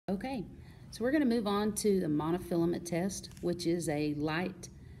Okay, so we're going to move on to the monofilament test, which is a light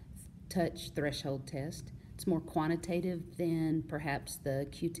touch threshold test. It's more quantitative than perhaps the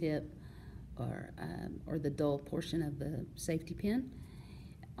Q-tip or the dull portion of the safety pin.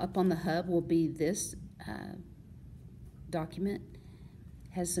 Up on the hub will be this document.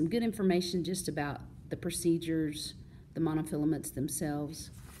 Has some good information just about the procedures, the monofilaments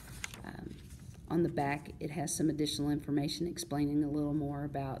themselves. On the back, it has some additional information explaining a little more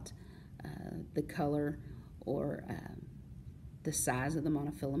about the color or the size of the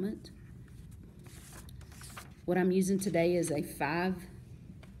monofilament. What I'm using today is a 5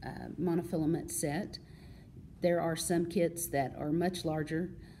 monofilament set. There are some kits that are much larger,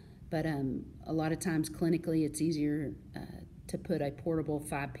 but a lot of times clinically it's easier to put a portable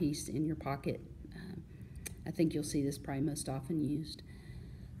 5-piece in your pocket. I think you'll see this probably most often used.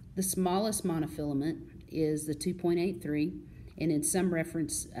 The smallest monofilament is the 2.83, and in some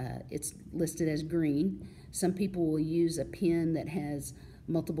reference it's listed as green. Some people will use a pen that has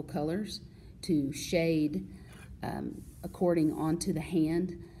multiple colors to shade according onto the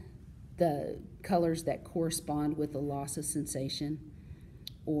hand the colors that correspond with the loss of sensation,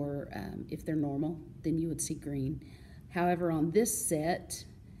 or if they're normal, then you would see green. However, on this set,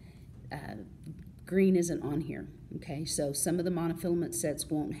 green isn't on here. Okay, so some of the monofilament sets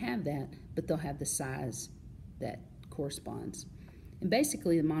won't have that, but they'll have the size that corresponds. And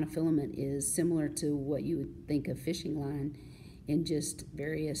basically the monofilament is similar to what you would think of fishing line in just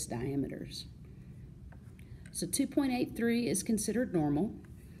various diameters. So 2.83 is considered normal.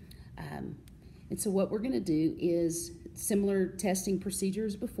 And so what we're going to do is similar testing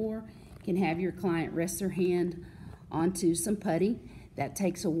procedures before. You can have your client rest their hand onto some putty. That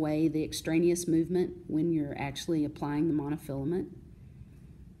takes away the extraneous movement when you're actually applying the monofilament.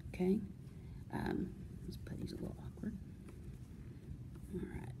 Okay, this putty's a little awkward. All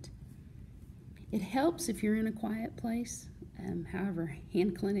right. It helps if you're in a quiet place. However,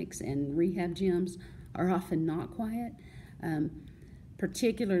 hand clinics and rehab gyms are often not quiet.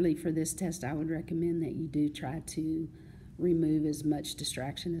 Particularly for this test, I would recommend that you do try to remove as much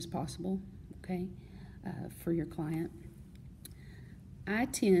distraction as possible, okay, for your client. I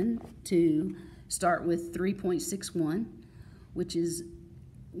tend to start with 3.61, which is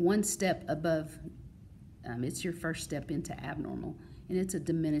one step above, it's your first step into abnormal, and it's a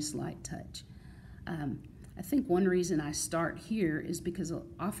diminished light touch. I think one reason I start here is because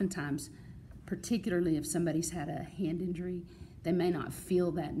oftentimes, particularly if somebody's had a hand injury, they may not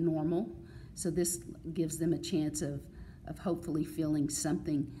feel that normal, so this gives them a chance of hopefully feeling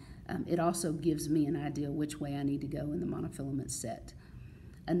something. It also gives me an idea which way I need to go in the monofilament set.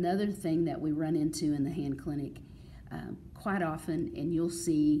 Another thing that we run into in the hand clinic quite often, and you'll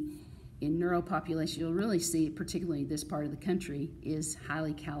see in neuro population, you'll really see, particularly this part of the country, is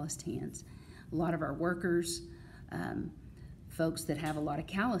highly calloused hands. A lot of our workers, folks that have a lot of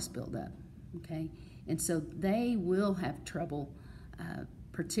callus buildup, okay? And so they will have trouble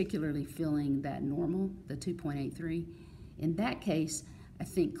particularly feeling that normal, the 2.83. In that case, I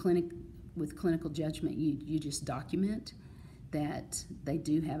think with clinical judgment, you just document that they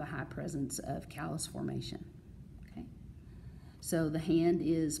do have a high presence of callus formation. Okay, so the hand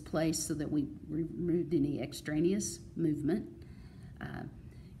is placed so that we removed any extraneous movement.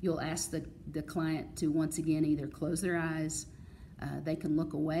 You'll ask the client to once again either close their eyes, they can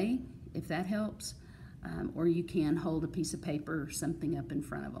look away if that helps, or you can hold a piece of paper or something up in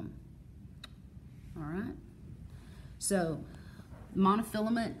front of them. All right, so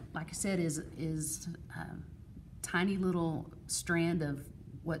monofilament, like I said, is tiny little strand of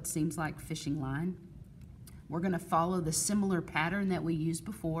what seems like fishing line. We're going to follow the similar pattern that we used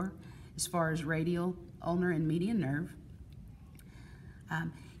before as far as radial, ulnar, and median nerve.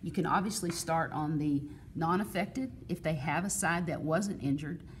 You can obviously start on the non-affected if they have a side that wasn't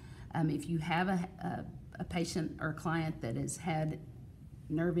injured. If you have a patient or a client that has had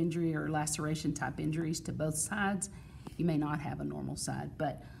nerve injury or laceration type injuries to both sides, you may not have a normal side.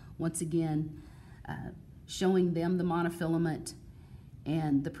 But once again, showing them the monofilament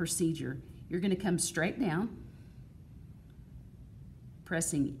and the procedure. You're going to come straight down,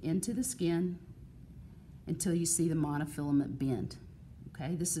 pressing into the skin until you see the monofilament bend.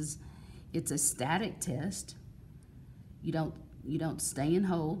 Okay, it's a static test. You don't stay and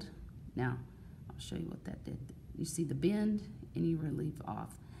hold. Now, I'll show you what that did. You see the bend and you relieve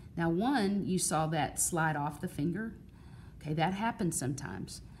off. Now you saw that slide off the finger. Okay, that happens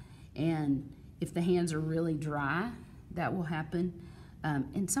sometimes. And if the hands are really dry, that will happen.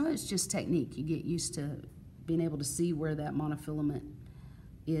 And some of it's just technique. You get used to being able to see where that monofilament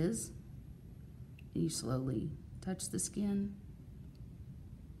is. And you slowly touch the skin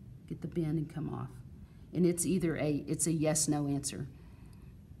get the bend and come off. And it's either it's a yes/no answer,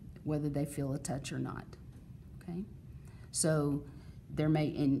 whether they feel a touch or not. Okay? So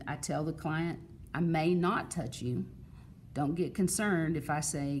and I tell the client, I may not touch you. Don't get concerned if I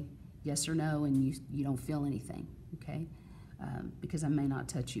say yes or no and you don't feel anything, okay? Because I may not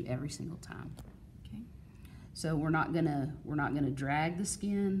touch you every single time. Okay. So we're not gonna drag the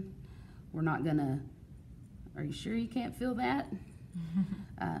skin. We're not gonna. Are you sure you can't feel that?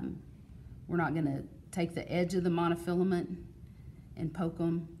 We're not gonna take the edge of the monofilament and poke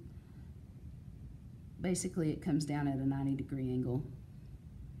them. Basically, it comes down at a 90-degree angle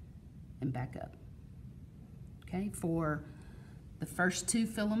and back up. Okay, for the first two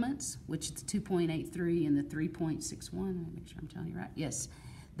filaments, which is 2.83 and the 3.61, let me make sure I'm telling you right. Yes,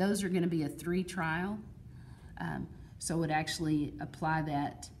 those are going to be a 3 trial. So it would actually apply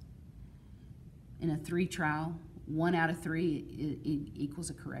that in a 3 trial. 1 out of 3 equals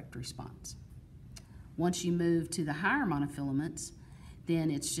a correct response. Once you move to the higher monofilaments, then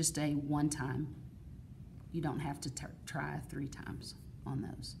it's just a 1 time. You don't have to try 3 times on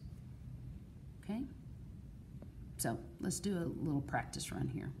those. Okay? So let's do a little practice run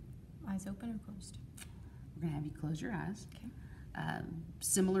here. Eyes open or closed? We're going to have you close your eyes. Okay.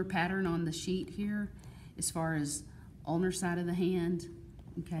 Similar pattern on the sheet here as far as ulnar side of the hand.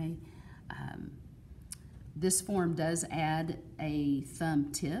 Okay. This form does add a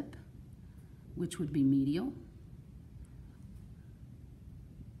thumb tip, which would be medial.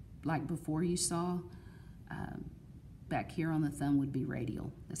 Like before you saw, back here on the thumb would be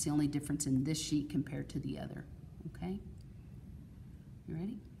radial. That's the only difference in this sheet compared to the other. Okay? You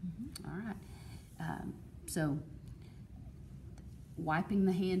ready? Mm-hmm. All right. So wiping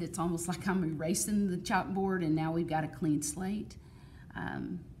the hand, it's almost like I'm erasing the chalkboard and now we've got a clean slate.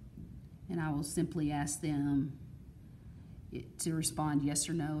 And I will simply ask them to respond yes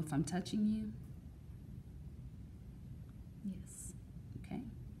or no if I'm touching you. Yes. Okay?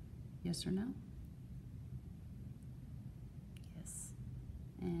 Yes or no? Yes.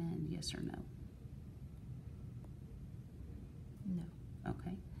 And yes or no? No.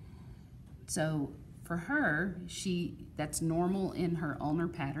 Okay. So for her, that's normal in her ulnar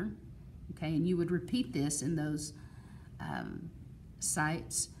pattern. Okay, and you would repeat this in those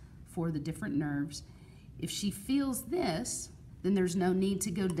sites for the different nerves. If she feels this, then there's no need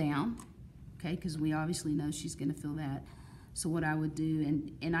to go down, okay, because we obviously know she's going to feel that. So what I would do,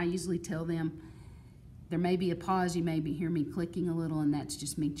 and I usually tell them, there may be a pause, you may hear me clicking a little, and that's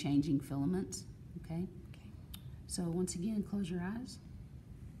just me changing filaments, okay? Okay. So once again, close your eyes.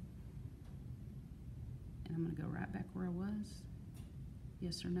 And I'm going to go right back where I was.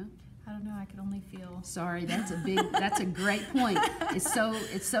 Yes or no? I don't know. I could only feel. Sorry, that's a great point. It's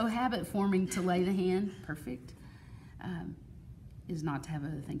so habit forming to lay the hand. Perfect. Is not to have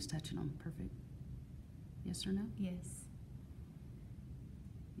other things touching them. Perfect. Yes or no? Yes.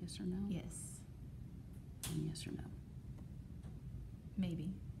 Yes or no? Yes. And yes or no?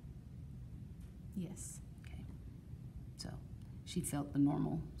 Maybe. Yes. Okay. So she felt the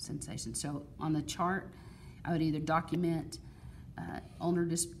normal sensation. So on the chart, I would either document ulnar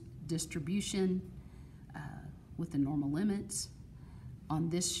distribution with the normal limits. On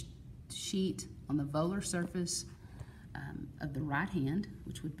this sheet, on the volar surface of the right hand,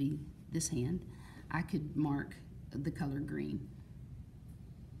 which would be this hand, I could mark the color green.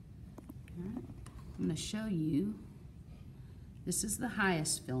 All right. I'm going to show you. This is the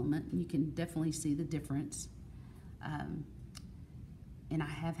highest filament, and you can definitely see the difference. And I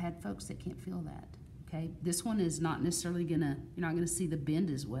have had folks that can't feel that. Okay, this one is not necessarily you're not gonna see the bend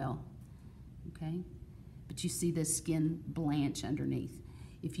as well. Okay, but you see the skin blanch underneath.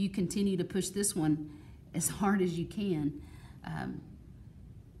 If you continue to push this one as hard as you can,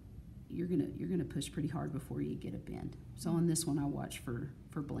 you're gonna push pretty hard before you get a bend. So on this one, I watch for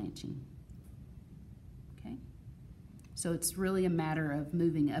blanching. Okay, so it's really a matter of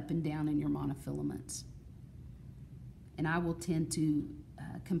moving up and down in your monofilaments. And I will tend to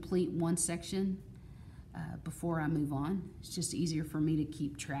complete one section before I move on. It's just easier for me to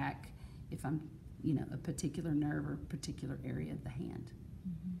keep track if I'm, a particular nerve or particular area of the hand.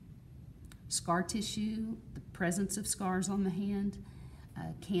 Mm-hmm. Scar tissue, the presence of scars on the hand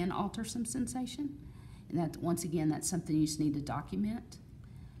can alter some sensation. And that, once again, that's something you just need to document.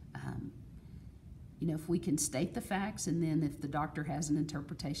 If we can state the facts, and then if the doctor has an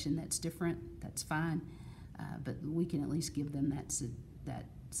interpretation that's different, that's fine. But we can at least give them that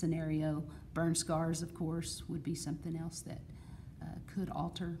scenario. Burn scars, of course, would be something else that could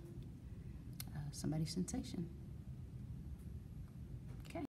alter somebody's sensation.